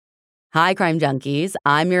Hi, Crime Junkies.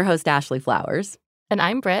 I'm your host, Ashley Flowers. And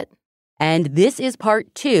I'm Britt. And this is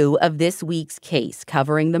part 2 of this week's case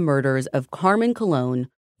covering the murders of Carmen Colon,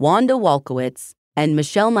 Wanda Walkowicz, and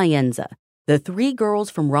Michelle Mayenza, the 3 girls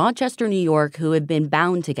from Rochester, New York, who have been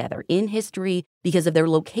bound together in history because of their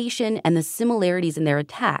location and the similarities in their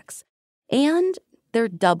attacks, and their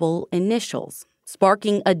double initials,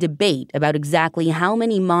 sparking a debate about exactly how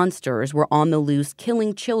many monsters were on the loose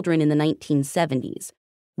killing children in the 1970s.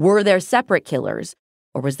 Were there separate killers,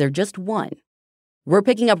 or was there just one? We're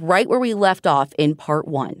picking up right where we left off in part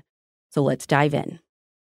 1, so let's dive in.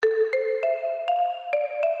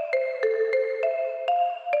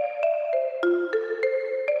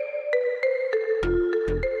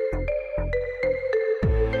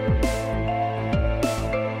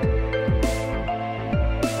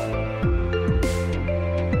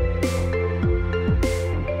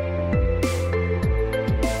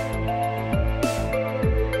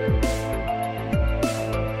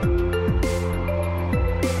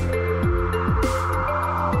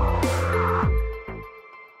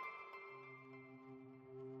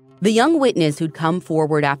 The young witness who'd come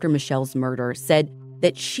forward after Michelle's murder said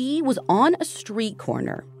that she was on a street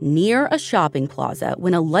corner near a shopping plaza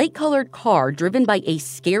when a light-colored car driven by a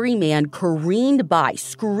scary man careened by,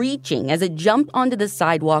 screeching as it jumped onto the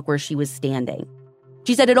sidewalk where she was standing.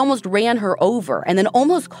 She said it almost ran her over and then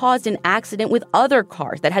almost caused an accident with other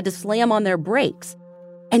cars that had to slam on their brakes.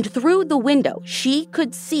 And through the window, she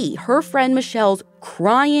could see her friend Michelle's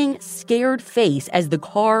crying, scared face as the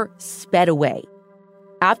car sped away.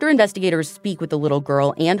 After investigators speak with the little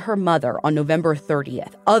girl and her mother on November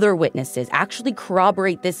 30th, other witnesses actually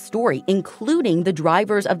corroborate this story, including the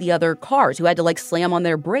drivers of the other cars who had to slam on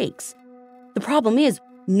their brakes. The problem is,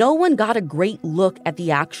 no one got a great look at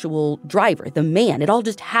the actual driver, the man. It all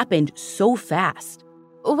just happened so fast.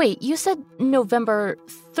 Wait, you said November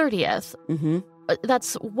 30th? Mm-hmm.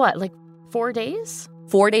 That's what, 4 days?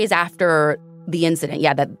 4 days after the incident,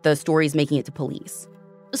 yeah, that the story's making it to police.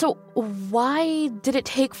 So why did it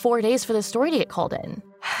take 4 days for the story to get called in?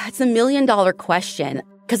 It's $1 million question.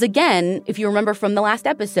 Because again, if you remember from the last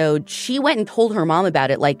episode, she went and told her mom about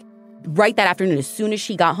it, right that afternoon, as soon as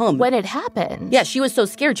she got home. When it happened? Yeah, she was so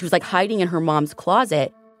scared. She was, hiding in her mom's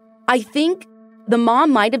closet. I think the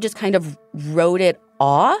mom might have just kind of wrote it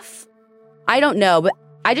off. I don't know, but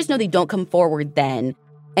I just know they don't come forward then.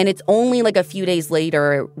 And it's only, a few days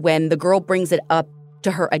later when the girl brings it up to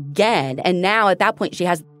her again. And now at that point, she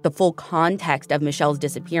has the full context of Michelle's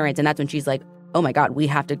disappearance. And that's when she's like, oh my God, we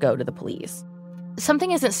have to go to the police.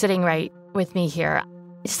 Something isn't sitting right with me here.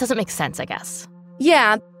 It just doesn't make sense, I guess.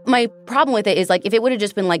 Yeah. My problem with it is, if it would have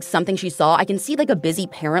just been, something she saw, I can see, a busy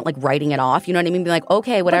parent, writing it off. You know what I mean? Being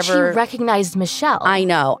okay, whatever. But she recognized Michelle. I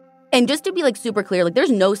know. And just to be, super clear, there's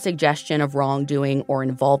no suggestion of wrongdoing or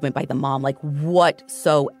involvement by the mom,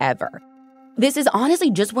 whatsoever. This is honestly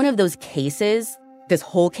just one of those cases, this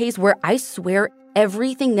whole case, where I swear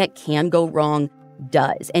everything that can go wrong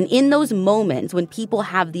does. And in those moments when people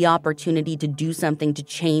have the opportunity to do something to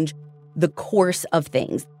change the course of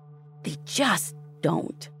things, they just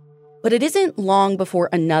don't. But it isn't long before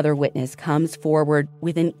another witness comes forward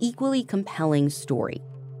with an equally compelling story.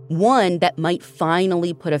 One that might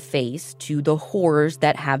finally put a face to the horrors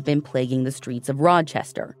that have been plaguing the streets of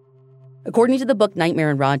Rochester. According to the book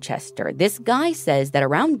Nightmare in Rochester, this guy says that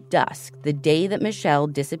around dusk, the day that Michelle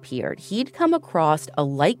disappeared, he'd come across a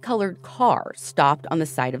light-colored car stopped on the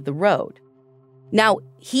side of the road. Now,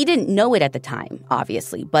 he didn't know it at the time,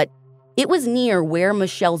 obviously, but it was near where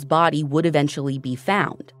Michelle's body would eventually be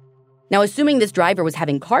found. Now, assuming this driver was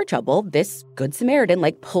having car trouble, this Good Samaritan,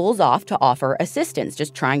 pulls off to offer assistance,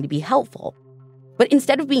 just trying to be helpful. But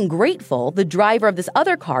instead of being grateful, the driver of this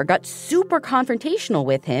other car got super confrontational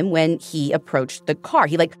with him when he approached the car.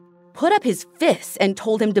 He, put up his fists and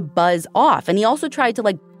told him to buzz off. And he also tried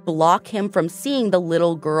to, block him from seeing the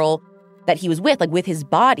little girl that he was with his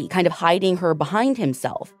body, kind of hiding her behind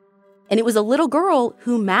himself. And it was a little girl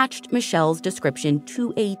who matched Michelle's description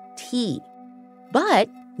to a T. But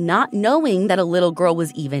not knowing that a little girl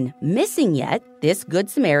was even missing yet, this Good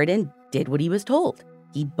Samaritan did what he was told.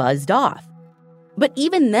 He buzzed off. But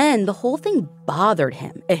even then, the whole thing bothered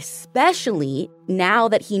him, especially now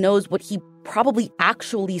that he knows what he probably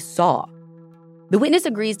actually saw. The witness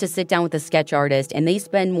agrees to sit down with a sketch artist, and they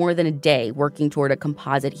spend more than a day working toward a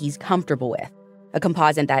composite he's comfortable with. A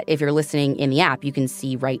composite that, if you're listening in the app, you can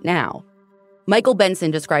see right now. Michael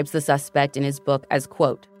Benson describes the suspect in his book as,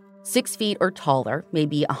 quote, 6 feet or taller,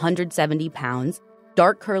 maybe 170 pounds,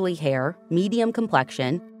 dark curly hair, medium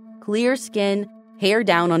complexion, clear skin, hair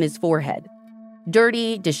down on his forehead.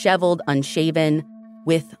 Dirty, disheveled, unshaven,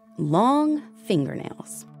 with long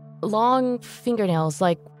fingernails. Long fingernails,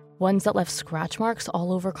 like ones that left scratch marks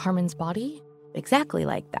all over Carmen's body? Exactly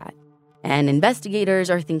like that. And investigators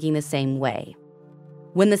are thinking the same way.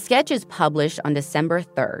 When the sketch is published on December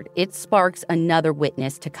 3rd, it sparks another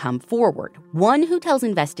witness to come forward, one who tells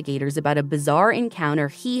investigators about a bizarre encounter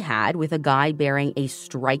he had with a guy bearing a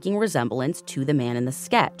striking resemblance to the man in the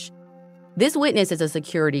sketch. This witness is a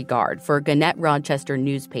security guard for Gannett Rochester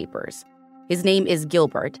newspapers. His name is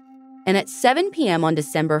Gilbert, and at 7 p.m. on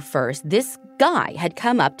December 1st, this guy had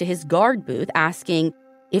come up to his guard booth asking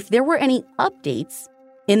if there were any updates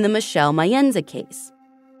in the Michelle Mayenza case.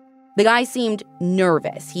 The guy seemed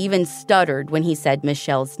nervous. He even stuttered when he said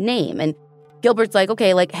Michelle's name. And Gilbert's like,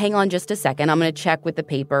 okay, hang on just a second. I'm going to check with the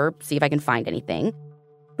paper, see if I can find anything.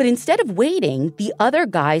 But instead of waiting, the other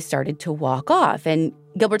guy started to walk off. And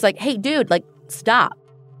Gilbert's like, hey, dude, stop.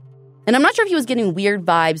 And I'm not sure if he was getting weird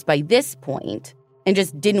vibes by this point and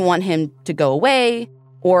just didn't want him to go away,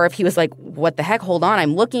 or if he was like, what the heck, hold on,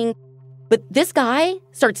 I'm looking. But this guy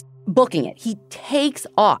starts booking it. He takes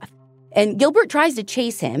off. And Gilbert tries to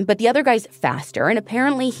chase him, but the other guy's faster, and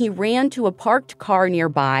apparently he ran to a parked car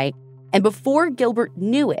nearby, and before Gilbert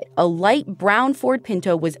knew it, a light brown Ford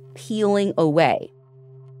Pinto was peeling away.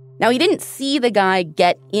 Now, he didn't see the guy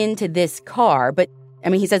get into this car, but,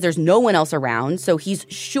 he says there's no one else around, so he's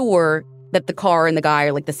sure that the car and the guy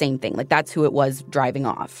are, the same thing. That's who it was driving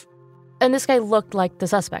off. And this guy looked like the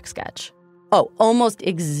suspect sketch. Oh, almost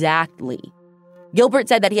exactly. Gilbert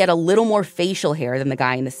said that he had a little more facial hair than the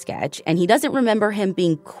guy in the sketch, and he doesn't remember him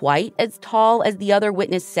being quite as tall as the other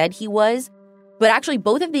witness said he was. But actually,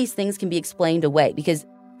 both of these things can be explained away because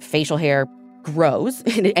facial hair grows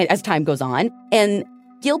as time goes on. And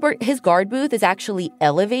Gilbert, his guard booth is actually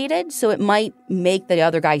elevated, so it might make the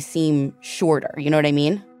other guy seem shorter. You know what I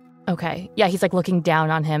mean? Okay. Yeah, he's looking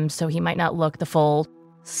down on him, so he might not look the full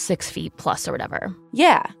 6 feet plus or whatever.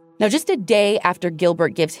 Yeah. Now, just a day after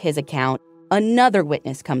Gilbert gives his account, another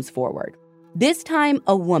witness comes forward. This time,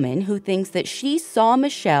 a woman who thinks that she saw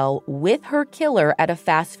Michelle with her killer at a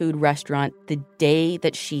fast food restaurant the day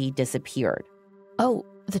that she disappeared. Oh,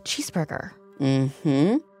 the cheeseburger.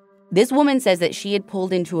 Mm-hmm. This woman says that she had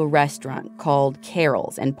pulled into a restaurant called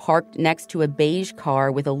Carol's and parked next to a beige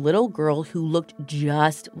car with a little girl who looked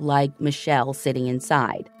just like Michelle sitting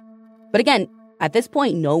inside. But again, at this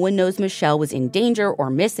point, no one knows Michelle was in danger or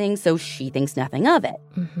missing, so she thinks nothing of it.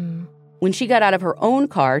 Mm-hmm. When she got out of her own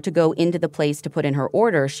car to go into the place to put in her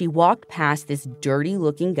order, she walked past this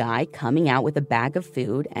dirty-looking guy coming out with a bag of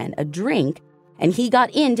food and a drink, and he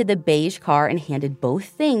got into the beige car and handed both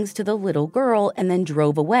things to the little girl and then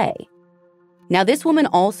drove away. Now, this woman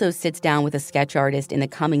also sits down with a sketch artist in the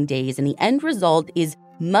coming days, and the end result is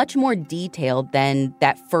much more detailed than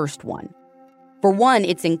that first one. For one,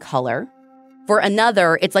 it's in color. For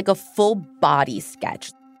another, it's like a full-body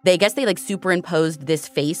sketch. They superimposed this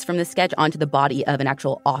face from the sketch onto the body of an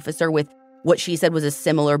actual officer with what she said was a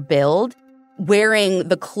similar build, wearing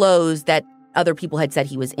the clothes that other people had said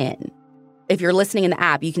he was in. If you're listening in the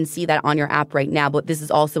app, you can see that on your app right now, but this is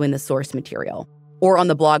also in the source material or on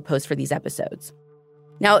the blog post for these episodes.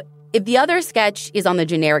 Now, if the other sketch is on the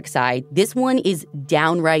generic side, this one is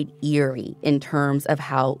downright eerie in terms of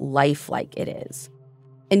how lifelike it is.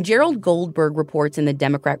 And Gerald Goldberg reports in the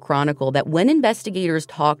Democrat Chronicle that when investigators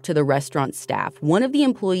talked to the restaurant staff, one of the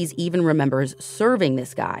employees even remembers serving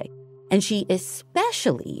this guy. And she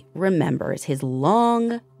especially remembers his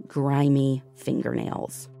long, grimy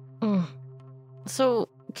fingernails. So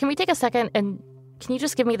can we take a second and can you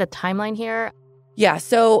just give me the timeline here? Yeah,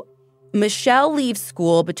 so Michelle leaves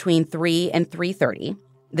school between 3 and 3:30.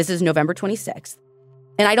 This is November 26th.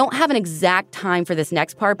 And I don't have an exact time for this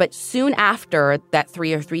next part, but soon after that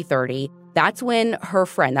 3 or 3:30, that's when her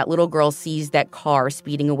friend, that little girl, sees that car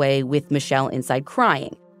speeding away with Michelle inside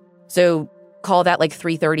crying. So call that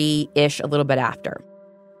 3:30-ish, a little bit after.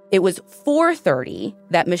 It was 4:30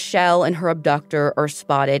 that Michelle and her abductor are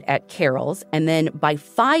spotted at Carol's, and then by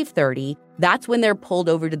 5:30, that's when they're pulled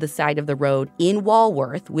over to the side of the road in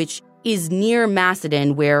Walworth, which is near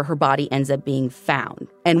Macedon, where her body ends up being found.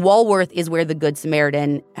 And Walworth is where the Good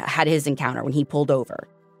Samaritan had his encounter when he pulled over.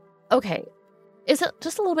 Okay. Is it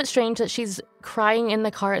just a little bit strange that she's crying in the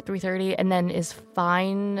car at 3:30 and then is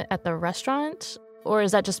fine at the restaurant? Or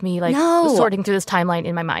is that just me, sorting through this timeline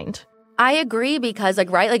in my mind? I agree because,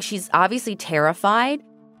 she's obviously terrified.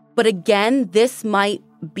 But again, this might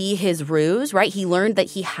be his ruse, right? He learned that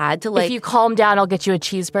he had to, if you calm down, I'll get you a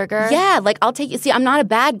cheeseburger. Yeah, I'll take you. See, I'm not a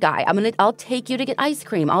bad guy. I'll take you to get ice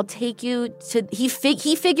cream. I'll take you to. He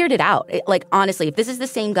figured it out. Honestly, if this is the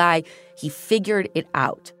same guy, he figured it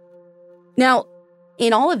out. Now,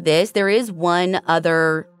 in all of this, there is one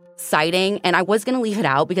other sighting, and I was going to leave it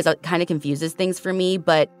out because it kind of confuses things for me,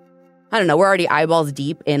 but I don't know, we're already eyeballs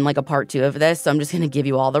deep in like a part 2 of this, so I'm just going to give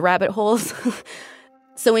you all the rabbit holes.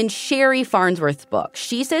 So in Sherry Farnsworth's book,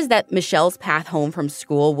 she says that Michelle's path home from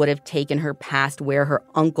school would have taken her past where her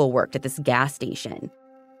uncle worked at this gas station.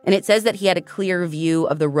 And it says that he had a clear view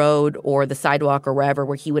of the road or the sidewalk or wherever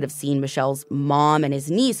where he would have seen Michelle's mom and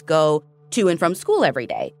his niece go to and from school every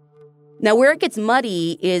day. Now, where it gets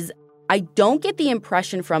muddy is I don't get the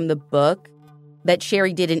impression from the book that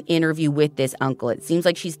Sherry did an interview with this uncle. It seems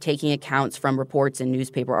like she's taking accounts from reports and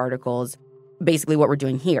newspaper articles, basically what we're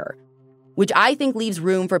doing here, which I think leaves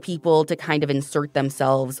room for people to kind of insert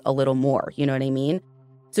themselves a little more, you know what I mean?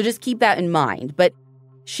 So just keep that in mind. But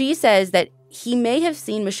she says that he may have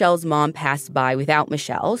seen Michelle's mom pass by without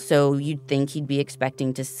Michelle, so you'd think he'd be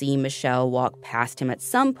expecting to see Michelle walk past him at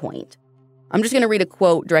some point. I'm just going to read a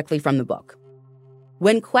quote directly from the book.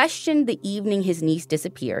 When questioned the evening his niece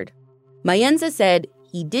disappeared, Mayenza said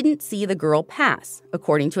he didn't see the girl pass,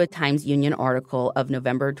 according to a Times-Union article of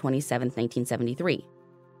November 27, 1973.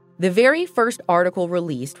 The very first article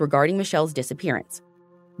released regarding Michelle's disappearance.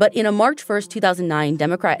 But in a March 1, 2009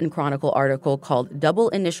 Democrat and Chronicle article called Double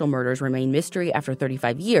Initial Murders Remain Mystery After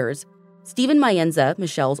 35 Years, Stephen Mayenza,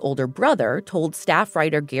 Michelle's older brother, told staff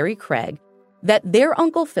writer Gary Craig that their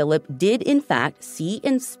Uncle Philip did in fact see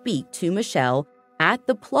and speak to Michelle at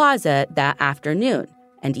the plaza that afternoon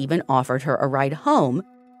and even offered her a ride home,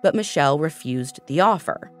 but Michelle refused the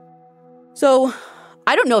offer. So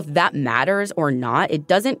I don't know if that matters or not. It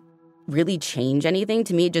doesn't really change anything.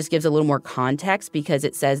 To me, it just gives a little more context because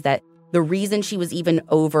it says that the reason she was even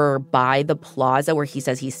over by the plaza where he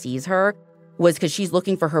says he sees her was because she's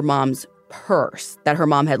looking for her mom's purse that her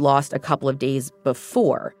mom had lost a couple of days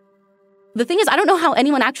before. The thing is, I don't know how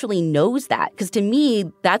anyone actually knows that, because to me,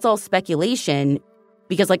 that's all speculation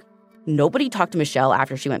because, like, nobody talked to Michelle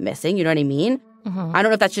after she went missing. You know what I mean? Mm-hmm. I don't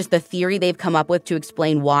know if that's just the theory they've come up with to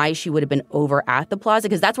explain why she would have been over at the plaza,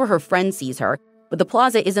 because that's where her friend sees her. But the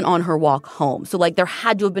plaza isn't on her walk home. So, like, there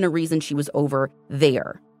had to have been a reason she was over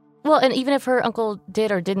there. Well, and even if her uncle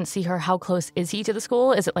did or didn't see her, how close is he to the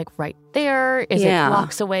school? Is it, like, right there? Is it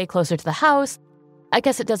blocks away closer to the house? I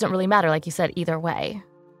guess it doesn't really matter, like you said, either way.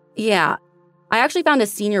 Yeah. I actually found a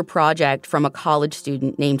senior project from a college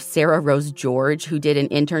student named Sarah Rose George who did an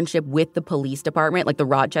internship with the police department, like the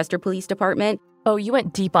Rochester Police Department. Oh, you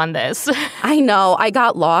went deep on this. I know. I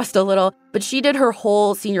got lost a little. But she did her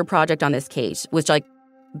whole senior project on this case, which, like,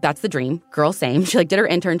 that's the dream. Girl, same. She, like, did her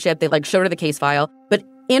internship. They, like, showed her the case file. But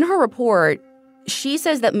in her report, she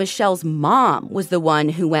says that Michelle's mom was the one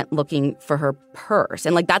who went looking for her purse.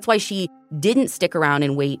 And, like, that's why she didn't stick around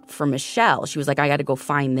and wait for Michelle. She was like, I got to go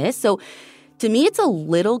find this. So to me, it's a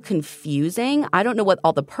little confusing. I don't know what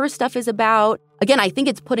all the purse stuff is about. Again, I think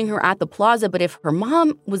it's putting her at the plaza, but if her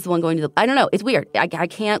mom was the one going to I don't know. It's weird. I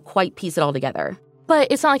can't quite piece it all together. But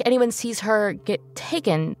it's not like anyone sees her get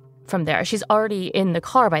taken from there. She's already in the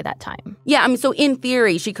car by that time. Yeah, I mean, so in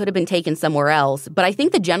theory, she could have been taken somewhere else. But I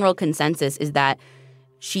think the general consensus is that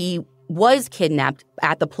she was kidnapped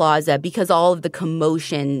at the plaza because all of the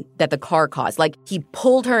commotion that the car caused. Like, he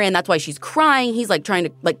pulled her in. That's why she's crying. He's, like, trying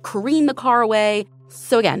to, like, careen the car away.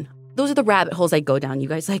 So again, those are the rabbit holes I go down, you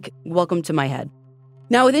guys. Like, welcome to my head.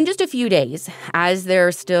 Now, within just a few days, as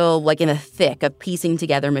they're still, like, in the thick of piecing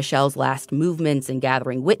together Michelle's last movements and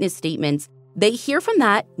gathering witness statements, they hear from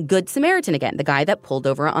that Good Samaritan again, the guy that pulled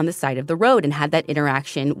over on the side of the road and had that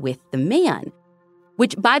interaction with the man.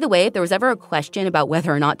 Which, by the way, if there was ever a question about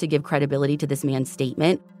whether or not to give credibility to this man's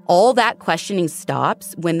statement, all that questioning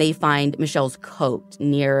stops when they find Michelle's coat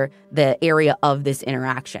near the area of this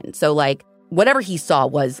interaction. So, like, whatever he saw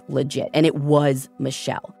was legit, and it was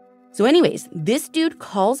Michelle. So anyways, this dude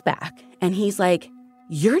calls back, and he's like,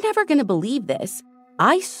 you're never going to believe this.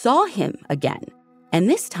 I saw him again, and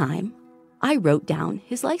this time, I wrote down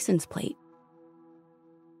his license plate.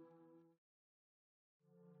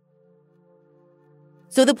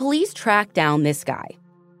 So the police track down this guy.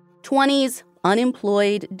 20s,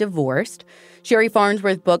 unemployed, divorced. Sherry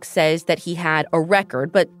Farnsworth's book says that he had a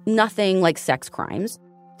record, but nothing like sex crimes.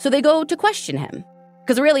 So they go to question him.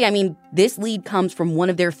 Because really, I mean, this lead comes from one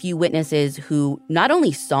of their few witnesses who not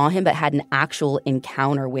only saw him, but had an actual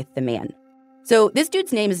encounter with the man. So this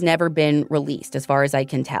dude's name has never been released, as far as I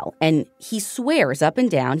can tell. And he swears up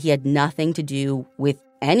and down he had nothing to do with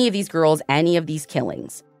any of these girls, any of these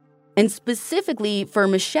killings. And specifically for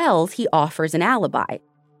Michelle's, he offers an alibi.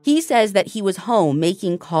 He says that he was home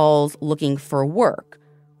making calls looking for work,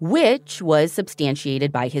 which was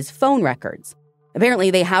substantiated by his phone records. Apparently,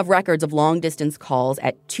 they have records of long-distance calls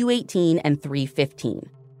at 2:18 and 3:15.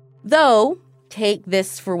 Though, take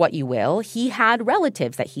this for what you will, he had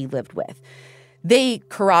relatives that he lived with. They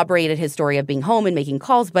corroborated his story of being home and making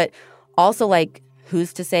calls, but also, like,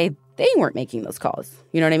 who's to say they weren't making those calls?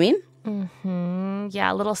 You know what I mean? Mm-hmm.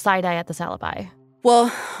 Yeah, a little side eye at this alibi.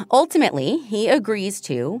 Well, ultimately, he agrees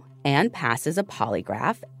to and passes a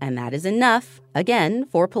polygraph, and that is enough, again,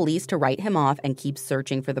 for police to write him off and keep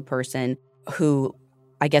searching for the person who,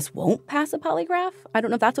 I guess, won't pass a polygraph. I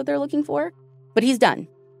don't know if that's what they're looking for, but he's done.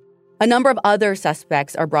 A number of other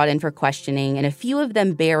suspects are brought in for questioning, and a few of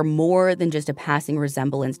them bear more than just a passing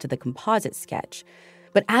resemblance to the composite sketch.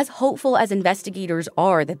 But as hopeful as investigators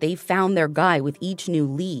are that they've found their guy with each new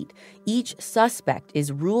lead, each suspect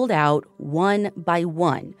is ruled out one by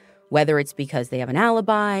one, whether it's because they have an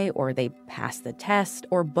alibi or they passed the test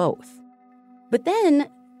or both. But then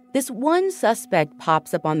this one suspect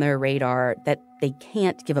pops up on their radar that they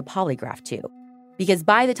can't give a polygraph to, because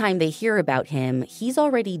by the time they hear about him, he's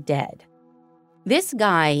already dead. This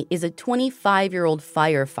guy is a 25-year-old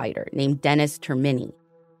firefighter named Dennis Termini.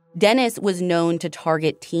 Dennis was known to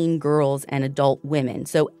target teen girls and adult women,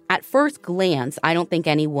 so at first glance, I don't think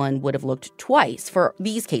anyone would have looked twice for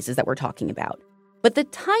these cases that we're talking about. But the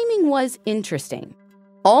timing was interesting.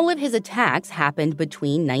 All of his attacks happened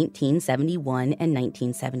between 1971 and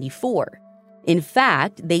 1974. In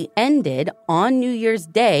fact, they ended on New Year's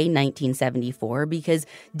Day, 1974, because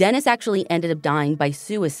Dennis actually ended up dying by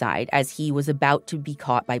suicide as he was about to be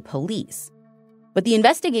caught by police. But the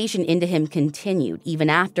investigation into him continued even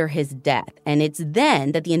after his death, and it's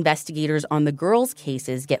then that the investigators on the girls'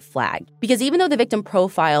 cases get flagged. Because even though the victim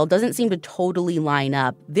profile doesn't seem to totally line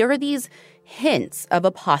up, there are these hints of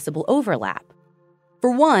a possible overlap.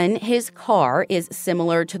 For one, his car is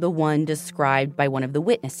similar to the one described by one of the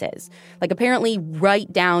witnesses, like apparently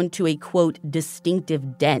right down to a, quote,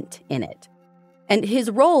 distinctive dent in it. And his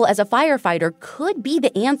role as a firefighter could be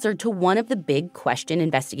the answer to one of the big question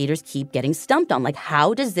investigators keep getting stumped on. Like,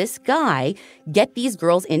 how does this guy get these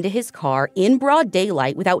girls into his car in broad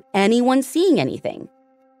daylight without anyone seeing anything?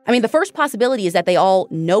 I mean, the first possibility is that they all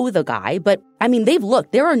know the guy, but I mean, they've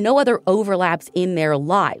looked. There are no other overlaps in their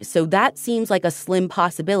lives, so that seems like a slim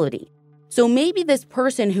possibility. So maybe this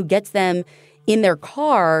person who gets them in their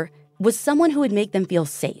car was someone who would make them feel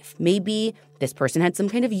safe. Maybe this person had some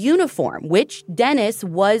kind of uniform, which Dennis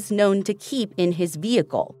was known to keep in his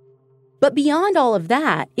vehicle. But beyond all of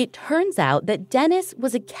that, it turns out that Dennis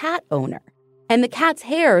was a cat owner, and the cat's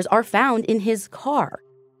hairs are found in his car.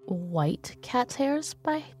 White cat's hairs,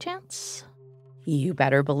 by chance? You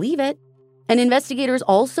better believe it. And investigators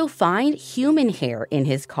also find human hair in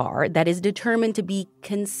his car that is determined to be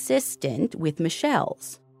consistent with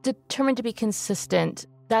Michelle's. Determined to be consistent,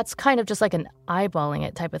 that's kind of just like an eyeballing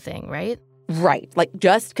it type of thing, right? Right, like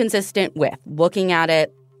just consistent with. Looking at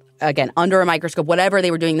it, again, under a microscope, whatever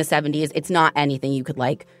they were doing in the 70s, it's not anything you could,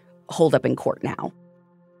 like, hold up in court now.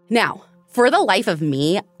 Now, for the life of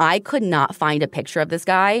me, I could not find a picture of this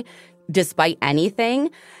guy, despite anything.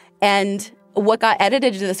 And what got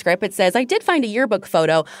edited into the script, it says, I did find a yearbook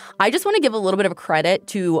photo. I just want to give a little bit of credit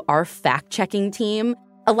to our fact-checking team.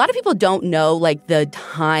 A lot of people don't know, like, the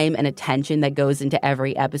time and attention that goes into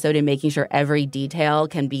every episode and making sure every detail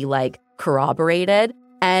can be, like, corroborated.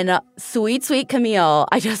 And sweet Camille,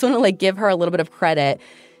 I just want to, like, give her a little bit of credit.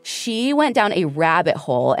 She went down a rabbit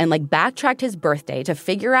hole and, like, backtracked his birthday to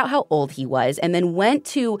figure out how old he was, and then went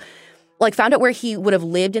to, like, found out where he would have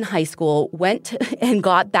lived in high school, and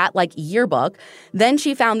got that, like, yearbook. Then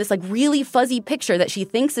she found this, like, really fuzzy picture that she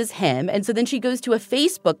thinks is him. And so then she goes to a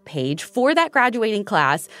Facebook page for that graduating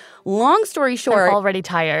class. Long story short... I'm already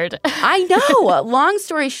tired. I know. Long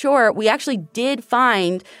story short, we actually did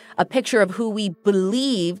find a picture of who we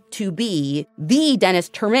believe to be the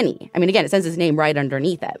Dennis Termini. I mean, again, it says his name right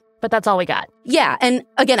underneath it. But that's all we got. Yeah. And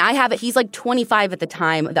again, I have it. He's like 25 at the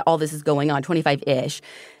time that all this is going on, 25-ish.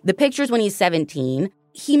 The picture's when he's 17.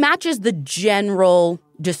 He matches the general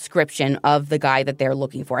description of the guy that they're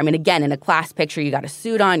looking for. I mean, again, in a class picture, you got a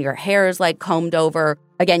suit on, your hair is like combed over.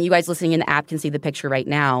 Again, you guys listening in the app can see the picture right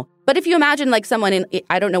now. But if you imagine like someone in,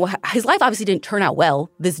 I don't know, his life obviously didn't turn out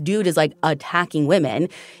well. This dude is like attacking women.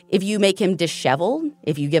 If you make him disheveled,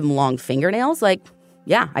 if you give him long fingernails, like,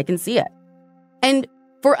 yeah, I can see it. And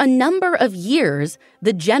for a number of years,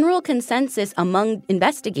 the general consensus among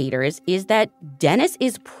investigators is that Dennis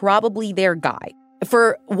is probably their guy.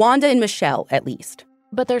 For Wanda and Michelle, at least.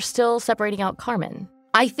 But they're still separating out Carmen.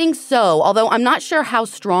 I think so, although I'm not sure how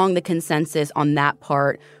strong the consensus on that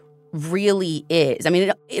part really is. I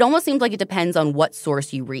mean, it almost seems like it depends on what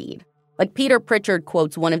source you read. Like Peter Pritchard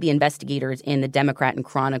quotes one of the investigators in the Democrat and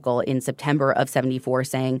Chronicle in September of '74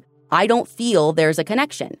 saying, I don't feel there's a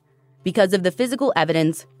connection. Because of the physical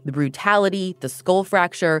evidence, the brutality, the skull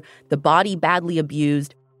fracture, the body badly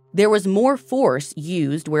abused, there was more force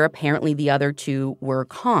used where apparently the other two were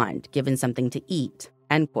conned, given something to eat,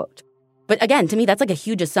 end quote. But again, to me, that's like a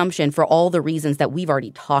huge assumption for all the reasons that we've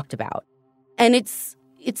already talked about. And it's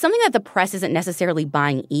something that the press isn't necessarily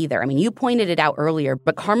buying either. I mean, you pointed it out earlier,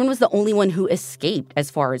 but Carmen was the only one who escaped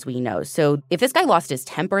as far as we know. So if this guy lost his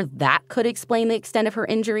temper, that could explain the extent of her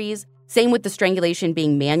injuries. Same with the strangulation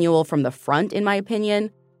being manual from the front, in my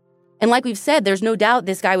opinion. And like we've said, there's no doubt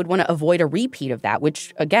this guy would want to avoid a repeat of that,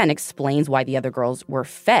 which, again, explains why the other girls were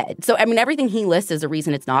fed. So, I mean, everything he lists as a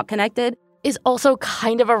reason it's not connected is also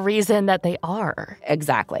kind of a reason that they are.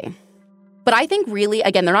 Exactly. But I think really,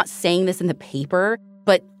 again, they're not saying this in the paper,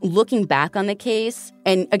 but looking back on the case,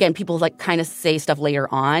 and again, people like kind of say stuff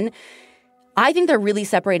later on, I think they're really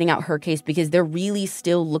separating out her case because they're really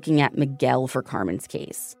still looking at Miguel for Carmen's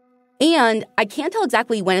case. And I can't tell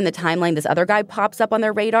exactly when in the timeline this other guy pops up on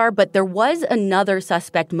their radar, but there was another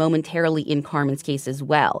suspect momentarily in Carmen's case as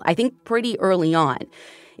well, I think pretty early on.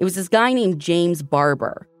 It was this guy named James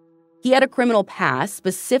Barber. He had a criminal past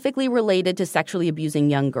specifically related to sexually abusing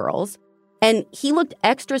young girls. And he looked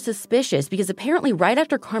extra suspicious because apparently right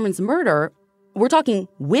after Carmen's murder, we're talking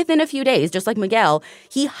within a few days, just like Miguel,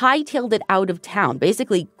 he hightailed it out of town,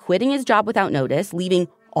 basically quitting his job without notice, leaving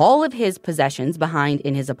all of his possessions behind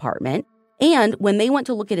in his apartment. And when they went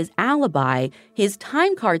to look at his alibi, his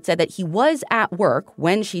time card said that he was at work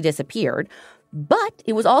when she disappeared, but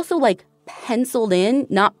it was also like penciled in,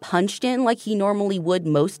 not punched in like he normally would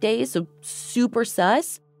most days, so super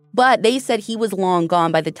sus. But they said he was long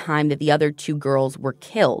gone by the time that the other two girls were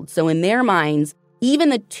killed. So in their minds, even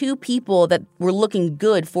the two people that were looking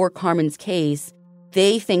good for Carmen's case,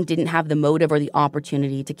 they think didn't have the motive or the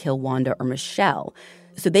opportunity to kill Wanda or Michelle.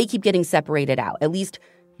 So they keep getting separated out, at least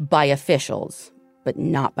by officials, but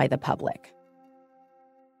not by the public.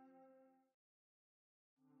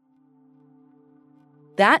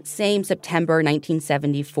 That same September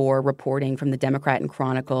 1974 reporting from the Democrat and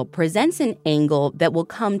Chronicle presents an angle that will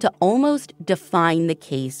come to almost define the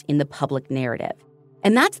case in the public narrative.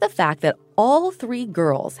 And that's the fact that all three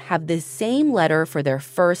girls have the same letter for their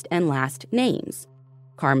first and last names.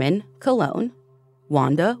 Carmen Colon,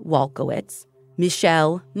 Wanda Walkowicz,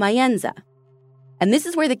 Michelle Mayenza. And this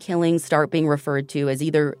is where the killings start being referred to as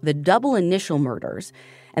either the double initial murders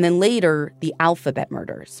and then later the alphabet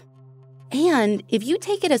murders. And if you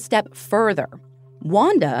take it a step further,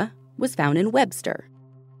 Wanda was found in Webster.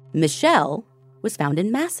 Michelle was found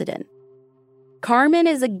in Macedon. Carmen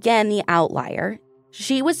is again the outlier.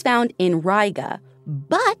 She was found in Riga,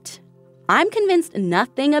 but I'm convinced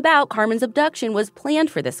nothing about Carmen's abduction was planned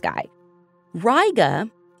for this guy. Riga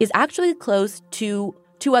is actually close to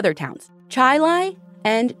two other towns, Chilai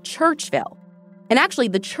and Churchville. And actually,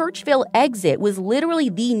 the Churchville exit was literally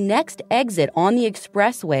the next exit on the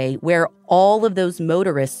expressway where all of those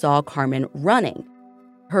motorists saw Carmen running.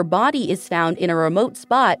 Her body is found in a remote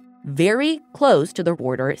spot very close to the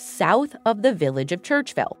border south of the village of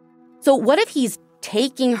Churchville. So what if he's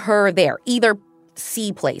taking her there, either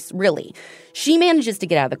C place, really? She manages to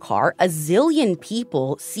get out of the car. A zillion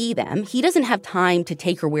people see them. He doesn't have time to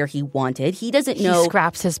take her where he wanted. He doesn't know. He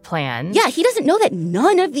scraps his plan. Yeah, he doesn't know that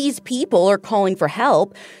none of these people are calling for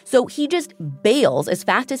help. So he just bails as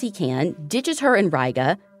fast as he can, ditches her in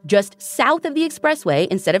Riga, just south of the expressway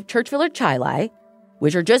instead of Churchville or Chilai,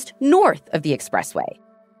 which are just north of the expressway.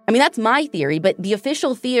 I mean, that's my theory, but the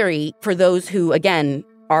official theory for those who, again,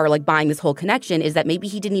 are like buying this whole connection is that maybe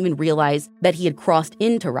he didn't even realize that he had crossed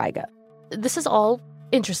into Riga. This is all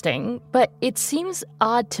interesting, but it seems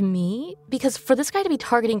odd to me because for this guy to be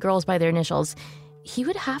targeting girls by their initials, he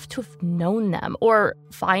would have to have known them or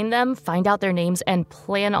find them, find out their names, and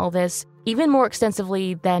plan all this even more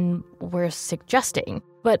extensively than we're suggesting.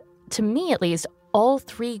 But to me, at least, all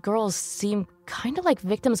three girls seem kind of like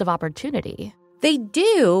victims of opportunity. They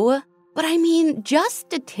do, but I mean, just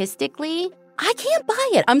statistically, I can't buy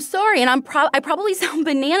it. I'm sorry, and I probably sound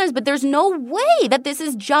bananas, but there's no way that this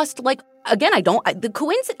is just like, again, the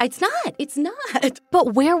coincidence, it's not.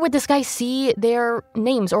 But where would this guy see their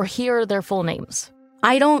names or hear their full names?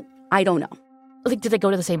 I don't know. Like, did they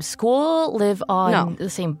go to the same school, live on the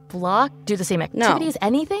same block, do the same activities,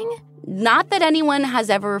 anything? Not that anyone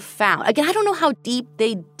has ever found. Again, I don't know how deep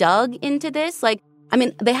they dug into this. Like, I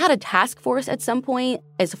mean, they had a task force at some point.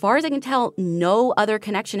 As far as I can tell, no other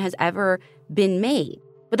connection has ever been made.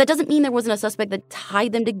 But that doesn't mean there wasn't a suspect that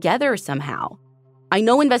tied them together somehow. I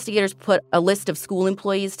know investigators put a list of school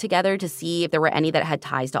employees together to see if there were any that had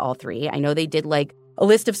ties to all three. I know they did like a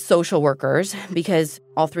list of social workers because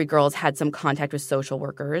all three girls had some contact with social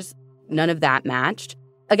workers. None of that matched.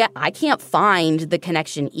 again, I can't find the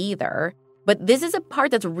connection either. But this is a part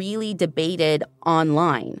that's really debated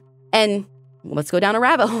online. And let's go down a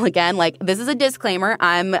rabbit hole again. Like, this is a disclaimer.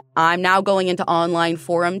 I'm now going into online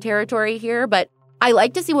forum territory here, but I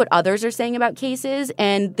like to see what others are saying about cases.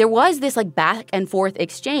 And there was this like back and forth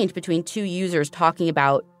exchange between two users talking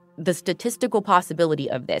about the statistical possibility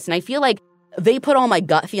of this. And I feel like they put all my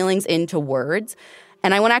gut feelings into words.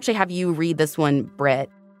 And I want to actually have you read this one, Britt.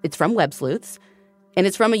 It's from Web Sleuths, and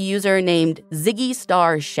it's from a user named Ziggy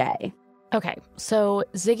Star Shay. Okay, so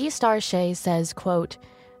Ziggy Star Shay says, quote,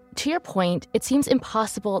 "To your point, it seems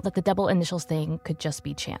impossible that the double initials thing could just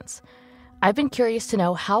be chance. I've been curious to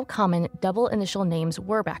know how common double initial names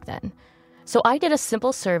were back then. So I did a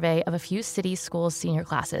simple survey of a few city schools' senior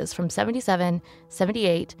classes from 77,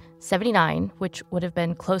 78, 79, which would have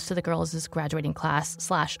been close to the girls' graduating class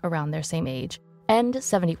 / around their same age, and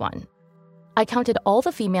 71. I counted all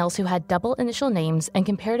the females who had double initial names and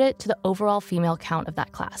compared it to the overall female count of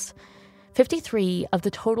that class. 53 of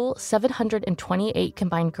the total 728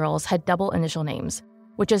 combined girls had double initial names,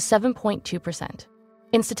 which is 7.2%.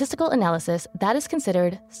 In statistical analysis, that is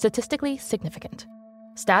considered statistically significant.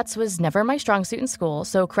 Stats was never my strong suit in school,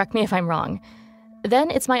 so correct me if I'm wrong.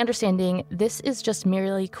 Then it's my understanding this is just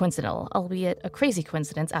merely coincidental, albeit a crazy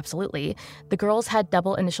coincidence, absolutely. The girls had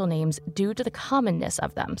double initial names due to the commonness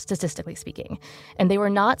of them, statistically speaking, and they were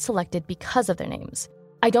not selected because of their names.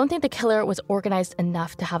 I don't think the killer was organized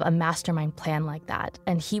enough to have a mastermind plan like that,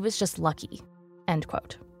 and he was just lucky." End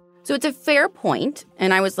quote. So it's a fair point,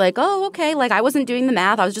 and I was like, oh, okay, like I wasn't doing the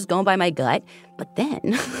math, I was just going by my gut. But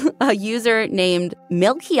then a user named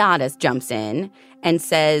Melquiades jumps in and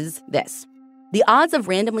says this: "The odds of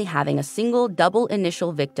randomly having a single double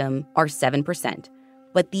initial victim are 7%,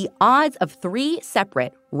 but the odds of 3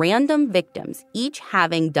 separate random victims each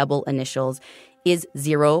having double initials is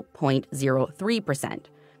 0.03%,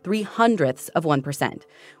 0.03%,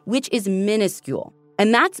 which is minuscule.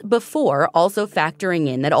 And that's before also factoring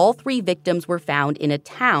in that all 3 victims were found in a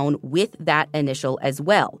town with that initial as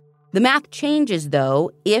well. The math changes, though,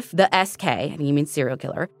 if the SK, I think you mean serial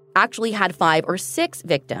killer, actually had 5 or 6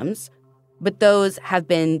 victims, but those have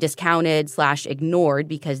been discounted / ignored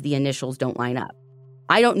because the initials don't line up.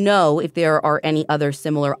 I don't know if there are any other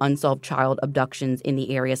similar unsolved child abductions in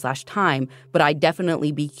the area / time, but I'd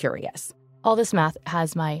definitely be curious." All this math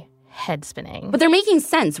has my head spinning. But they're making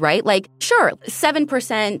sense, right? Like, sure,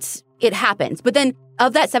 7%, it happens. But then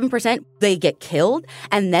of that 7%, they get killed,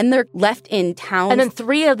 and then they're left in towns. And then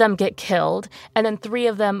 3 of them get killed, and then 3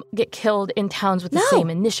 of them get killed in towns with the same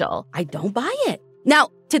initial. I don't buy it. Now,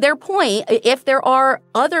 to their point, if there are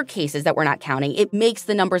other cases that we're not counting, it makes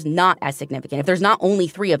the numbers not as significant. If there's not only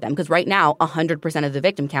 3 of them, because right now 100% of the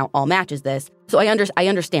victim count all matches this. So I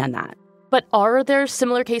understand that. But are there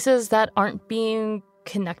similar cases that aren't being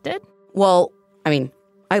connected? Well, I mean,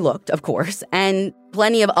 I looked, of course, and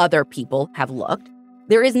plenty of other people have looked.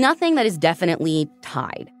 There is nothing that is definitely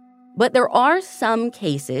tied. But there are some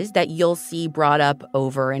cases that you'll see brought up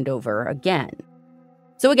over and over again.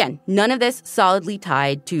 So again, none of this solidly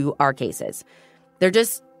tied to our cases. There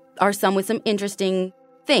just are some with some interesting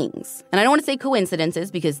things. And I don't want to say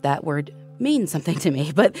coincidences because that word means something to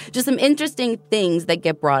me, but just some interesting things that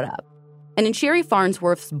get brought up. And in Sherry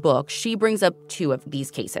Farnsworth's book, she brings up 2 of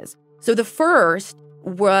these cases. So the first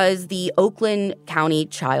was the Oakland County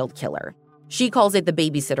child killer. She calls it the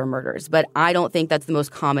babysitter murders, but I don't think that's the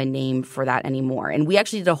most common name for that anymore. And we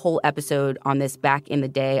actually did a whole episode on this back in the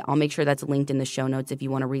day. I'll make sure that's linked in the show notes if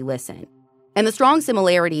you want to re-listen. And the strong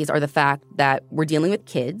similarities are the fact that we're dealing with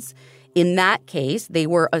kids. In that case, they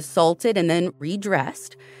were assaulted and then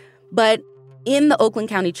redressed. But in the Oakland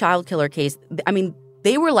County child killer case, I mean,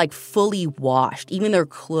 they were like fully washed. Even their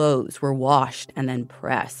clothes were washed and then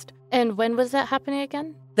pressed. And when was that happening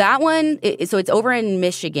again? That one, so it's over in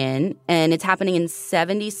Michigan, and it's happening in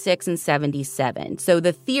 76 and 77. So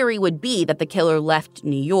the theory would be that the killer left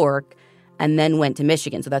New York and then went to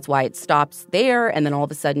Michigan. So that's why it stops there, and then all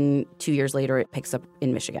of a sudden, 2 years later, it picks up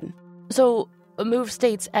in Michigan. So moved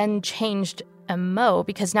states and changed MO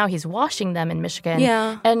because now he's washing them in Michigan.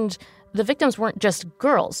 Yeah. And the victims weren't just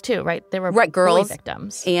girls, too, right? They were girls boy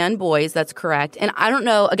victims. And boys, that's correct. And I don't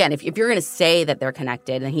know, again, if you're going to say that they're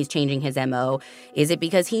connected and he's changing his MO, is it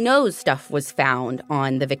because he knows stuff was found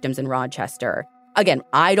on the victims in Rochester? Again,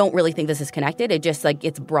 I don't really think this is connected. It just, like,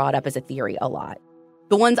 it's brought up as a theory a lot.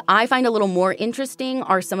 The ones I find a little more interesting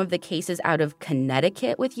are some of the cases out of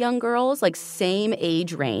Connecticut with young girls, like same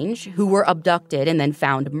age range, who were abducted and then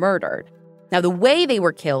found murdered. Now, the way they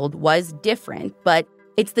were killed was different, but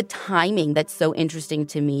it's the timing that's so interesting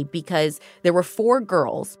to me because there were 4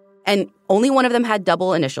 girls, and only one of them had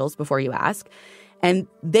double initials, before you ask. and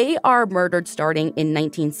they are murdered starting in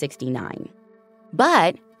 1969.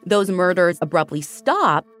 But those murders abruptly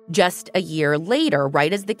stop just a year later,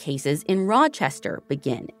 right as the cases in Rochester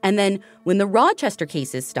begin. And then when the Rochester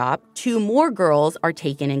cases stop, 2 more girls are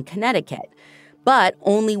taken in Connecticut. But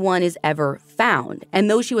only one is ever found. And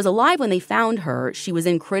though she was alive when they found her, she was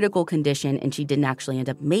in critical condition and she didn't actually end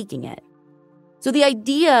up making it. So the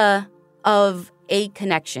idea of a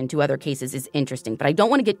connection to other cases is interesting, but I don't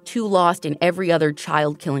want to get too lost in every other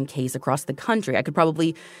child killing case across the country. I could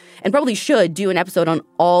probably should do an episode on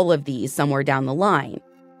all of these somewhere down the line.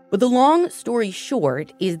 But the long story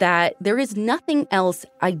short is that there is nothing else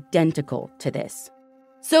identical to this.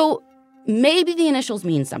 So maybe the initials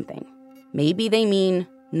mean something. Maybe they mean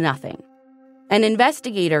nothing. An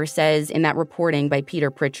investigator says in that reporting by Peter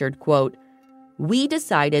Pritchard, quote, "We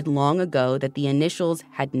decided long ago that the initials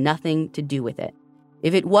had nothing to do with it.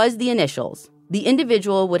 If it was the initials, the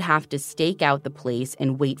individual would have to stake out the place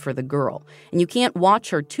and wait for the girl. And you can't watch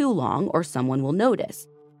her too long or someone will notice.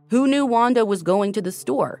 Who knew Wanda was going to the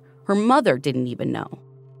store? Her mother didn't even know."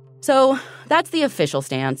 So that's the official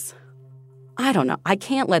stance. I don't know. I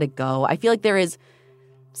can't let it go. I feel like there is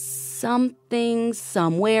something,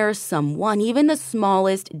 somewhere, someone, even the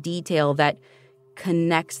smallest detail that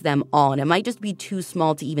connects them all. And it might just be too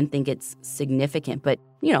small to even think it's significant. But,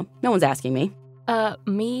 no one's asking me.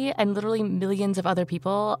 Me and literally millions of other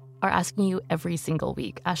people are asking you every single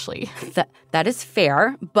week, Ashley. That is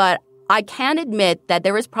fair, but I can admit that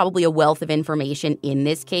there is probably a wealth of information in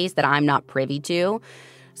this case that I'm not privy to.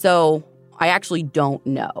 So I actually don't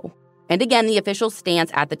know. And again, the official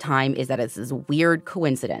stance at the time is that it's this weird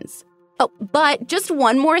coincidence. Oh, but just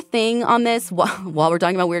one more thing on this while we're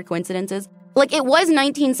talking about weird coincidences. It was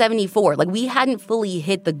 1974. We hadn't fully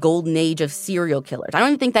hit the golden age of serial killers. I don't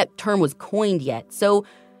even think that term was coined yet. So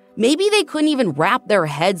maybe they couldn't even wrap their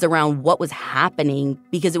heads around what was happening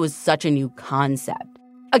because it was such a new concept.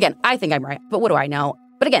 Again, I think I'm right, but what do I know?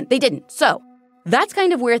 But again, they didn't. So that's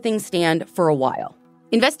kind of where things stand for a while.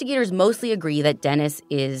 Investigators mostly agree that Dennis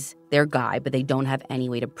is their guy, but they don't have any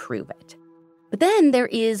way to prove it. But then there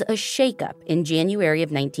is a shakeup in January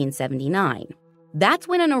of 1979. That's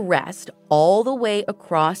when an arrest all the way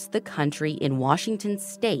across the country in Washington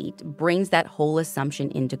state brings that whole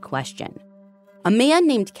assumption into question. A man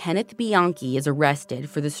named Kenneth Bianchi is arrested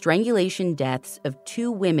for the strangulation deaths of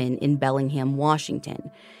 2 women in Bellingham,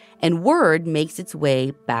 Washington. And word makes its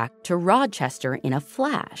way back to Rochester in a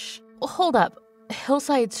flash. Hold up.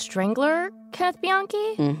 Hillside Strangler, Kenneth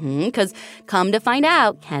Bianchi? Because come to find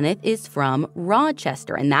out, Kenneth is from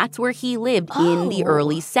Rochester, and that's where he lived in the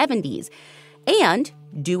early 70s. And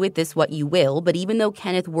do with this what you will, but even though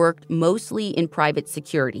Kenneth worked mostly in private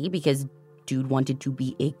security because dude wanted to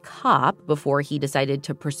be a cop before he decided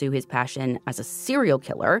to pursue his passion as a serial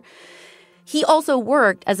killer, he also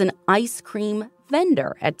worked as an ice cream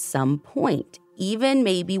vendor at some point, even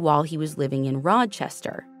maybe while he was living in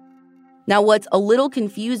Rochester. Now, what's a little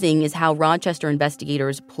confusing is how Rochester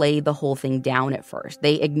investigators play the whole thing down at first.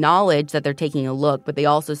 They acknowledge that they're taking a look, but they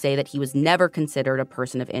also say that he was never considered a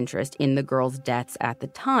person of interest in the girls' deaths at the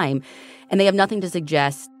time, and they have nothing to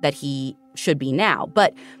suggest that he should be now.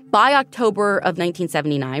 But by October of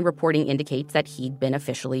 1979, reporting indicates that he'd been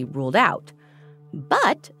officially ruled out.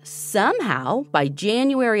 But somehow, by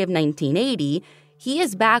January of 1980, he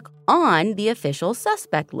is back on the official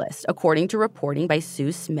suspect list, according to reporting by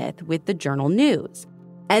Sue Smith with the Journal News.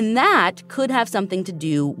 And that could have something to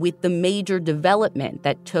do with the major development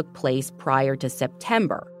that took place prior to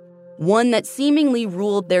September, one that seemingly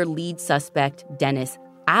ruled their lead suspect, Dennis,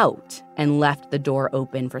 out and left the door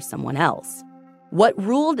open for someone else. What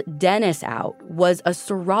ruled Dennis out was a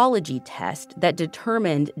serology test that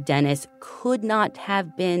determined Dennis could not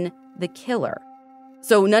have been the killer.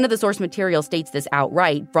 So none of the source material states this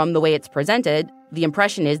outright. From the way it's presented, the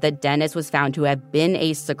impression is that Dennis was found to have been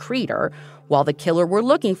a secretor, while the killer we're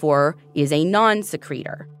looking for is a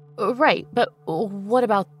non-secretor. Right, but what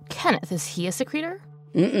about Kenneth? Is he a secretor?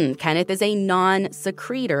 Kenneth is a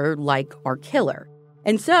non-secretor like our killer.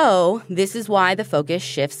 And so this is why the focus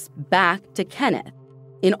shifts back to Kenneth.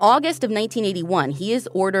 In August of 1981, he is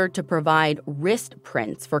ordered to provide wrist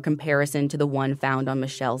prints for comparison to the one found on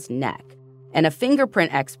Michelle's neck. And a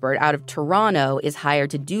fingerprint expert out of Toronto is hired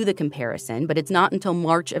to do the comparison, but it's not until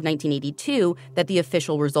March of 1982 that the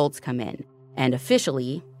official results come in. And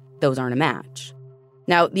officially, those aren't a match.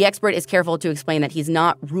 Now, the expert is careful to explain that he's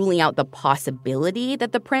not ruling out the possibility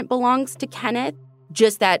that the print belongs to Kenneth,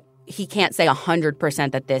 just that he can't say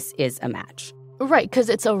 100% that this is a match. Right, because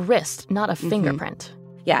it's a wrist, not a fingerprint.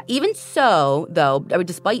 Yeah, even so, though,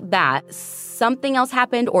 despite that, something else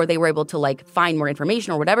happened or they were able to, find more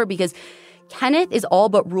information or whatever, because Kenneth is all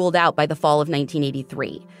but ruled out by the fall of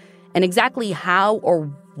 1983. And exactly how or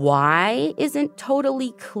why isn't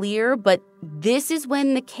totally clear, but this is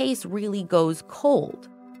when the case really goes cold.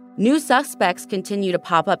 New suspects continue to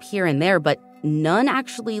pop up here and there, but none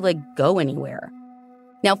actually, go anywhere.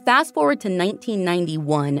 Now, fast forward to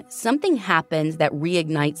 1991, something happens that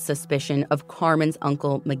reignites suspicion of Carmen's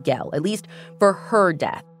uncle Miguel, at least for her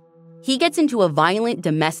death. He gets into a violent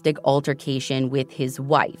domestic altercation with his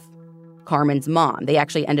wife, Carmen's mom. They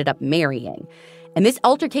actually ended up marrying. And this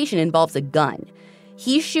altercation involves a gun.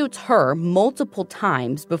 He shoots her multiple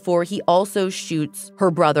times before he also shoots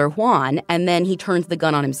her brother Juan, and then he turns the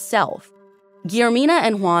gun on himself. Guillermina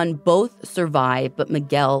and Juan both survive, but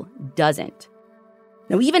Miguel doesn't.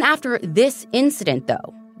 Now, even after this incident,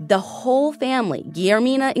 though, the whole family,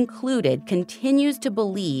 Guillermina included, continues to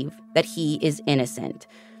believe that he is innocent,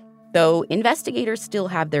 though investigators still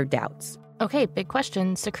have their doubts. Okay, big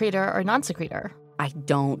question, secretor or non-secretor? I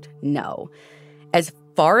don't know. As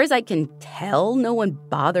far as I can tell, no one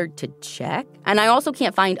bothered to check. And I also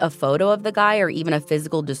can't find a photo of the guy or even a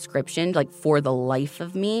physical description, for the life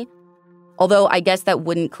of me. Although I guess that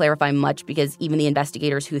wouldn't clarify much because even the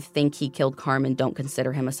investigators who think he killed Carmen don't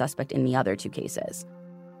consider him a suspect in the other two cases.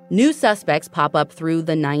 New suspects pop up through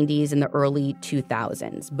the 90s and the early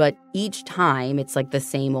 2000s, but each time it's the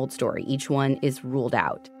same old story. Each one is ruled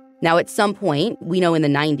out. Now, at some point, we know in the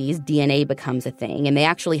 90s, DNA becomes a thing, and they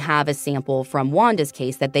actually have a sample from Wanda's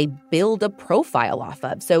case that they build a profile off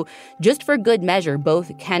of. So just for good measure,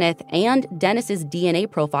 both Kenneth and Dennis's DNA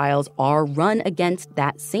profiles are run against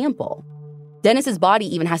that sample. Dennis's body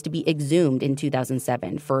even has to be exhumed in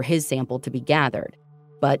 2007 for his sample to be gathered.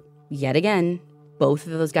 But yet again, both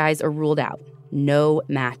of those guys are ruled out. No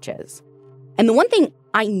matches. And the one thing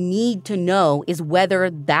I need to know is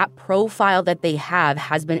whether that profile that they have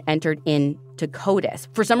has been entered into CODIS.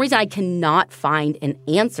 For some reason, I cannot find an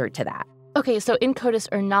answer to that. Okay, so in CODIS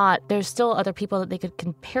or not, there's still other people that they could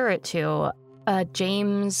compare it to.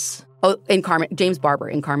 James... Oh, James Barber,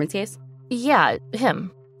 in Carmen's case? Yeah,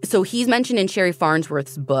 him. So he's mentioned in Sherry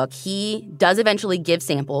Farnsworth's book. He does eventually give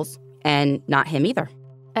samples, and not him either.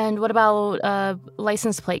 And what about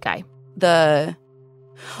license plate guy? The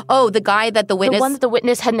guy that the witness... The one that the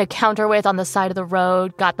witness had an encounter with on the side of the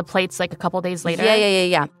road, got the plates a couple days later?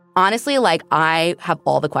 Yeah. Honestly, I have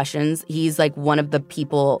all the questions. He's one of the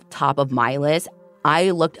people top of my list. I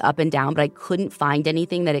looked up and down, but I couldn't find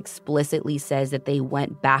anything that explicitly says that they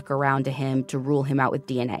went back around to him to rule him out with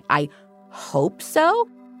DNA. I hope so.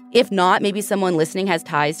 If not, maybe someone listening has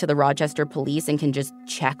ties to the Rochester police and can just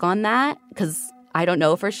check on that, because I don't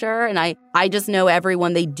know for sure. And I just know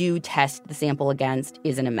everyone they do test the sample against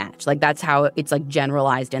isn't a match. That's how it's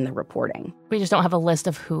generalized in the reporting. We just don't have a list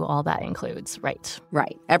of who all that includes, right?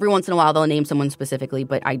 Right. Every once in a while they'll name someone specifically,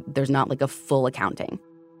 but there's not a full accounting.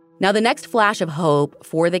 Now, the next flash of hope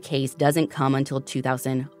for the case doesn't come until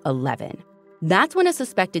 2011. That's when a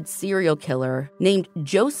suspected serial killer named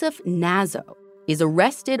Joseph Nazo is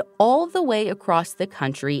arrested all the way across the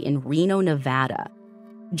country in Reno, Nevada.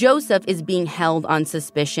 Joseph is being held on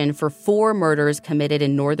suspicion for 4 murders committed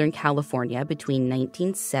in Northern California between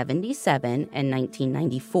 1977 and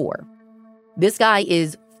 1994. This guy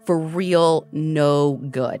is for real no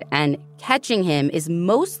good, and catching him is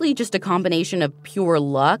mostly just a combination of pure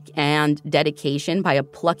luck and dedication by a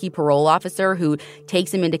plucky parole officer who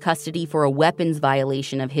takes him into custody for a weapons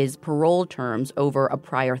violation of his parole terms over a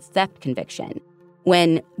prior theft conviction.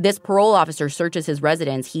 When this parole officer searches his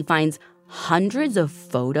residence, he finds hundreds of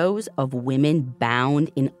photos of women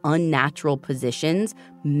bound in unnatural positions,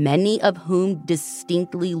 many of whom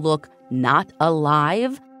distinctly look not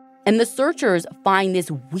alive. And the searchers find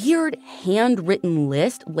this weird handwritten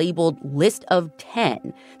list labeled List of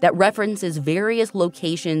 10 that references various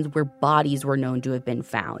locations where bodies were known to have been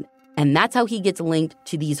found. And that's how he gets linked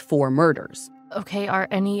to these 4 murders. Okay, are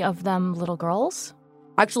any of them little girls?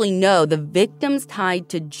 Actually, no. The victims tied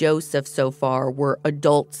to Joseph so far were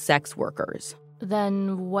adult sex workers.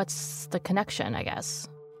 Then what's the connection, I guess?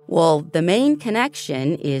 Well, the main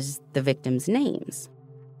connection is the victims' names.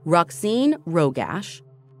 Roxine Rogash,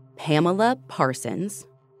 Pamela Parsons,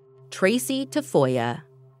 Tracy Tafoya,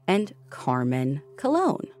 and Carmen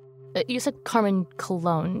Colon. You said Carmen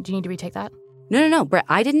Colon. Do you need to retake that? No, Brett,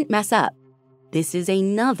 I didn't mess up. This is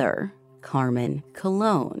another Carmen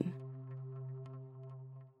Colon.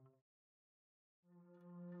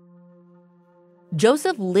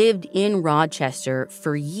 Joseph lived in Rochester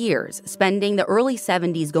for years, spending the early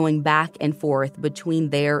 70s going back and forth between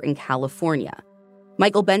there and California.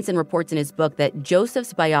 Michael Benson reports in his book that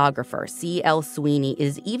Joseph's biographer, C.L. Sweeney,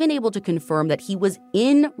 is even able to confirm that he was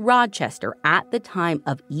in Rochester at the time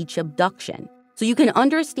of each abduction. So you can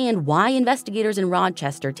understand why investigators in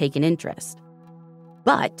Rochester take an interest.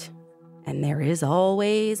 But, and there is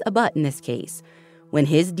always a but in this case, when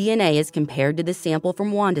his DNA is compared to the sample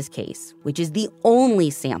from Wanda's case, which is the only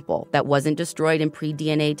sample that wasn't destroyed in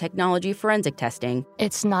pre-DNA technology forensic testing,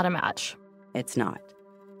 it's not a match. It's not.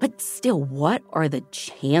 But still, what are the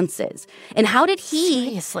chances? And how did he...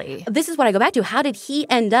 Seriously. This is what I go back to. How did he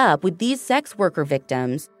end up with these sex worker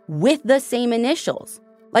victims with the same initials?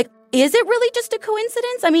 Like, is it really just a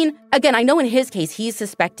coincidence? I mean, again, I know in his case, he's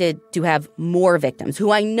suspected to have more victims who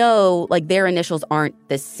I know, like, their initials aren't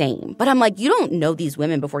the same. But I'm like, you don't know these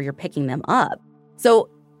women before you're picking them up. So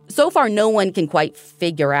far, no one can quite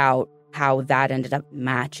figure out how that ended up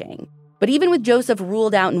matching. But even with Joseph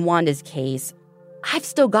ruled out in Wanda's case, I've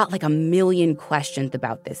still got like a million questions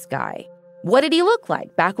about this guy. What did he look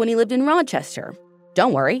like back when he lived in Rochester?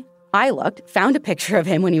 Don't worry. I looked, found a picture of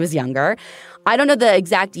him when he was younger. I don't know the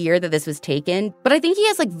exact year that this was taken, but I think he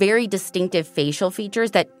has like very distinctive facial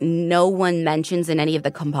features that no one mentions in any of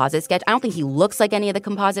the composite sketch. I don't think he looks like any of the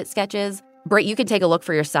composite sketches. Britt, you can take a look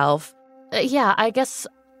for yourself. Yeah, I guess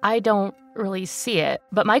I don't really see it.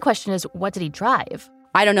 But my question is, what did he drive?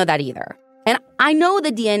 I don't know that either. And I know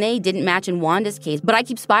the DNA didn't match in Wanda's case, but I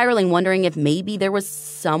keep spiraling wondering if maybe there was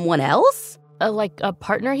someone else? Like a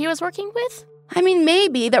partner he was working with? I mean,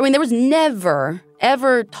 maybe. There was never,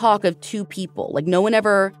 ever talk of two people. Like, no one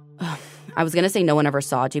ever... I was going to say no one ever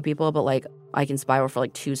saw two people, but, like, I can spiral for,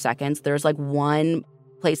 like, 2 seconds. There's, like, one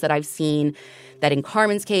place that I've seen that in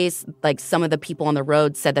Carmen's case, like, some of the people on the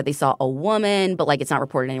road said that they saw a woman, but, like, it's not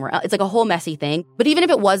reported anywhere else. It's, like, a whole messy thing. But even if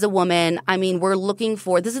it was a woman, I mean, we're looking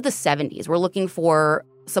for... This is the 70s. We're looking for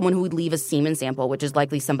someone who would leave a semen sample, which is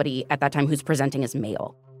likely somebody at that time who's presenting as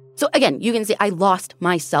male. So again, you can see I lost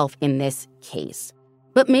myself in this case.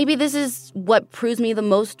 But maybe this is what proves me the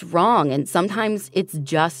most wrong, and sometimes it's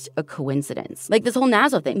just a coincidence. Like this whole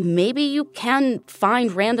Nazo thing. Maybe you can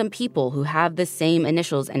find random people who have the same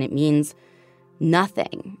initials and it means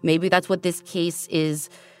nothing. Maybe that's what this case is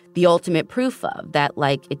the ultimate proof of, that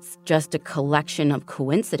like it's just a collection of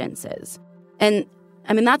coincidences. And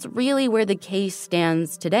I mean, that's really where the case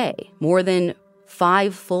stands today, more than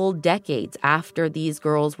 5 full decades after these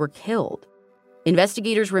girls were killed.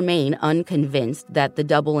 Investigators remain unconvinced that the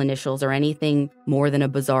double initials are anything more than a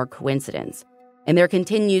bizarre coincidence. And there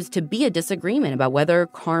continues to be a disagreement about whether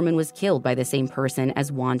Carmen was killed by the same person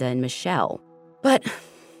as Wanda and Michelle. But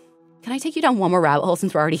can I take you down one more rabbit hole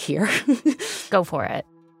since we're already here? Go for it.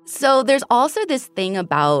 So there's also this thing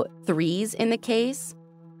about threes in the case.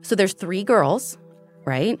 So there's 3 girls,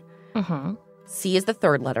 right? Mm-hmm. C is the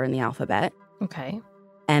 3rd letter in the alphabet. Okay.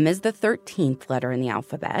 M is the 13th letter in the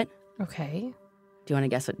alphabet. Okay. Do you want to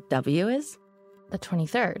guess what W is? The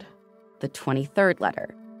 23rd. The 23rd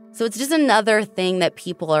letter. So it's just another thing that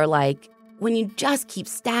people are like, when you just keep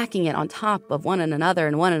stacking it on top of one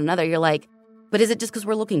another, you're like, but is it just because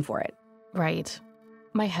we're looking for it? Right.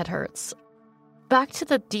 My head hurts. Back to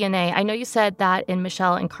the DNA, I know you said that in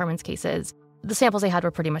Michelle and Carmen's cases, the samples they had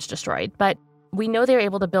were pretty much destroyed, but we know they were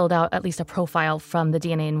able to build out at least a profile from the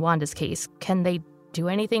DNA in Wanda's case. Can they do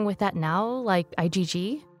anything with that now, like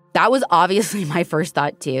IgG? That was obviously my first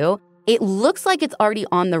thought, too. It looks like it's already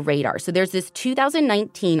on the radar. So there's this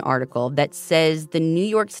 2019 article that says the New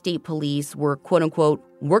York State Police were, quote unquote,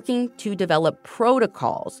 working to develop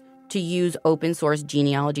protocols to use open source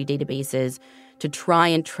genealogy databases to try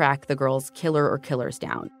and track the girl's killer or killers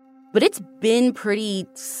down. But it's been pretty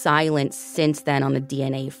silent since then on the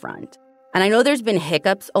DNA front. And I know there's been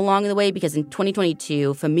hiccups along the way because in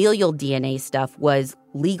 2022, familial DNA stuff was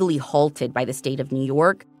legally halted by the state of New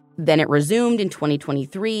York. Then it resumed in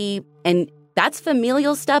 2023. And that's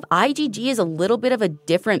familial stuff. IgG is a little bit of a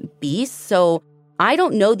different beast. So I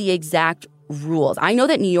don't know the exact rules. I know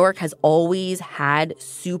that New York has always had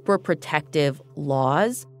super protective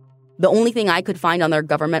laws. The only thing I could find on their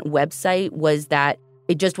government website was that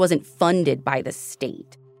it just wasn't funded by the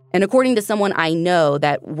state. And according to someone I know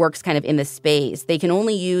that works kind of in the space, they can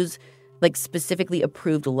only use like specifically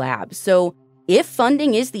approved labs. So if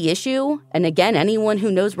funding is the issue, and again, anyone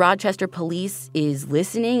who knows Rochester police is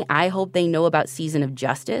listening, I hope they know about Season of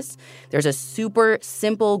Justice. There's a super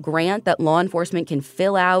simple grant that law enforcement can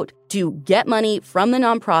fill out to get money from the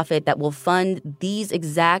nonprofit that will fund these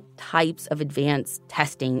exact types of advanced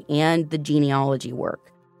testing and the genealogy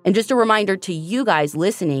work. And just a reminder to you guys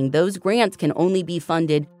listening, those grants can only be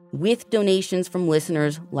funded with donations from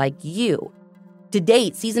listeners like you. To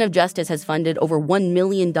date, Season of Justice has funded over $1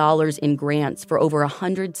 million in grants for over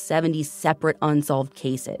 170 separate unsolved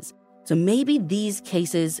cases. So maybe these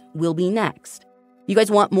cases will be next. If you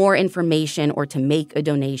guys want more information or to make a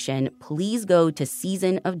donation, please go to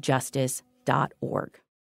seasonofjustice.org.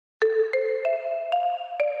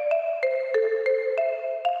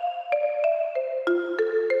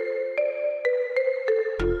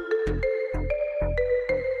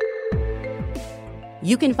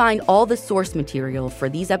 You can find all the source material for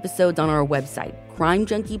these episodes on our website,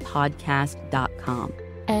 crimejunkiepodcast.com.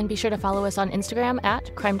 And be sure to follow us on Instagram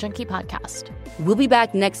at Crime Junkie Podcast. We'll be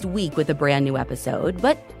back next week with a brand new episode,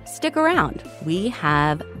 but stick around. We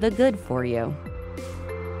have the good for you.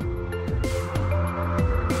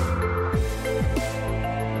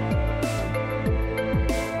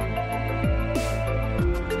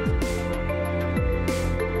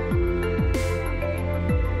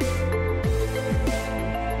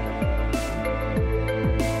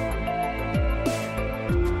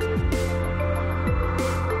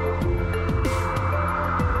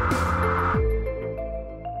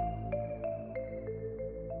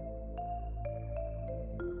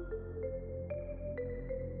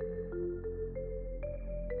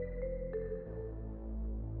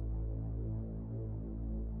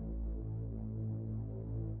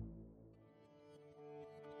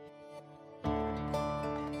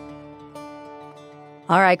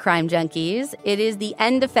 All right, Crime Junkies, it is the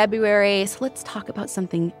end of February, so let's talk about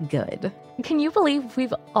something good. Can you believe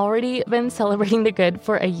we've already been celebrating the good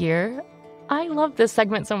for a year? I love this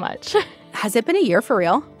segment so much. Has it been a year for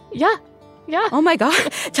real? Yeah. Oh my God.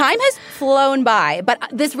 Time has flown by, but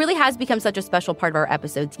this really has become such a special part of our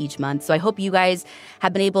episodes each month. So I hope you guys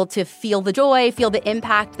have been able to feel the joy, feel the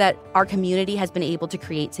impact that our community has been able to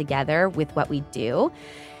create together with what we do.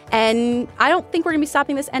 And I don't think we're going to be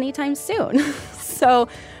stopping this anytime soon. So,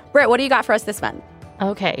 Britt, what do you got for us this month?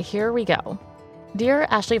 Okay, here we go. Dear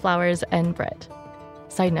Ashley Flowers and Britt.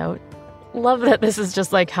 Side note, love that this is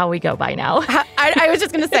just like how we go by now. I was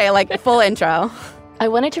just going to say, like, full intro. I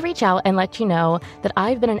wanted to reach out and let you know that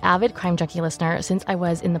I've been an avid Crime Junkie listener since I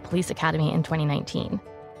was in the police academy in 2019.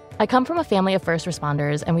 I come from a family of first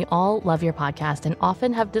responders, and we all love your podcast and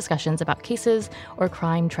often have discussions about cases or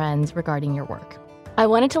crime trends regarding your work. I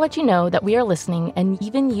wanted to let you know that we are listening and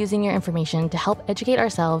even using your information to help educate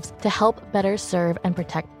ourselves to help better serve and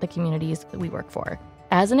protect the communities that we work for.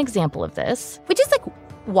 As an example of this, which is like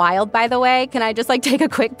wild, by the way, can I just like take a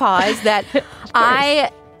quick pause that I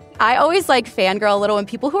always like fangirl a little when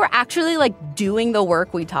people who are actually like doing the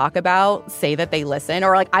work we talk about say that they listen,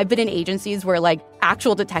 or like I've been in agencies where like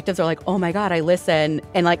actual detectives are like, oh my God, I listen.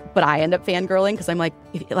 And like, but I end up fangirling because I'm like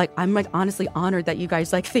honestly honored that you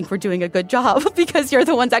guys like think we're doing a good job because you're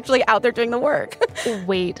the ones actually out there doing the work.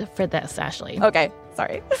 Wait for this, Ashley. Okay,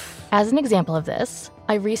 sorry. As an example of this,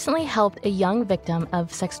 I recently helped a young victim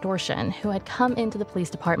of sextortion who had come into the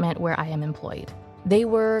police department where I am employed. They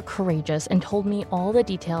were courageous and told me all the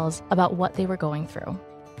details about what they were going through.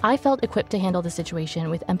 I felt equipped to handle the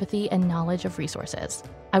situation with empathy and knowledge of resources.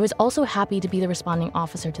 I was also happy to be the responding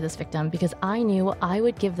officer to this victim because I knew I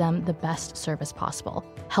would give them the best service possible,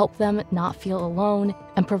 help them not feel alone,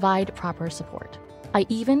 and provide proper support. I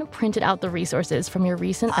even printed out the resources from your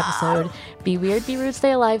recent episode, Be Weird, Be Rude,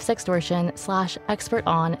 Stay Alive, Sextortion / Expert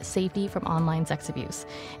on Safety from Online Sex Abuse,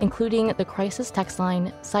 including the Crisis Text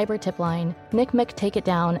Line, Cyber Tip Line, NCMEC Take It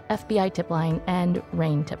Down, FBI Tip Line, and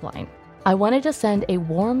RAIN Tip Line. I wanted to send a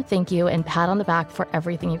warm thank you and pat on the back for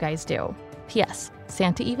everything you guys do. P.S.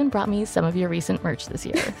 Santa even brought me some of your recent merch this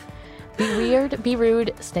year. Be Weird, Be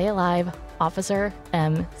Rude, Stay Alive, Officer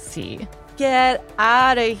MC. Get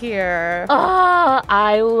out of here. Oh,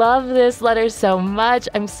 I love this letter so much.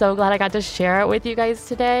 I'm so glad I got to share it with you guys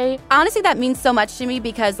today. Honestly, that means so much to me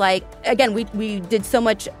because, like, again, we did so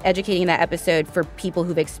much educating in that episode for people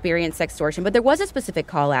who've experienced sextortion, but there was a specific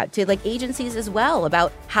call out to, like, agencies as well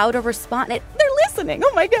about how to respond. They're listening.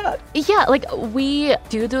 Oh, my God. Yeah, like, we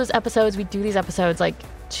do these episodes, like,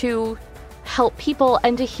 to help people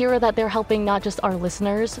and to hear that they're helping not just our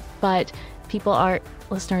listeners, but people our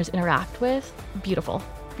listeners interact with. Beautiful.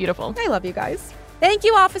 Beautiful. I love you guys. Thank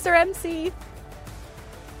you, Officer MC.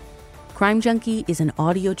 Crime Junkie is an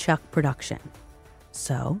Audio Chuck production.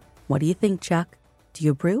 So, what do you think, Chuck? Do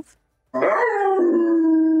you approve?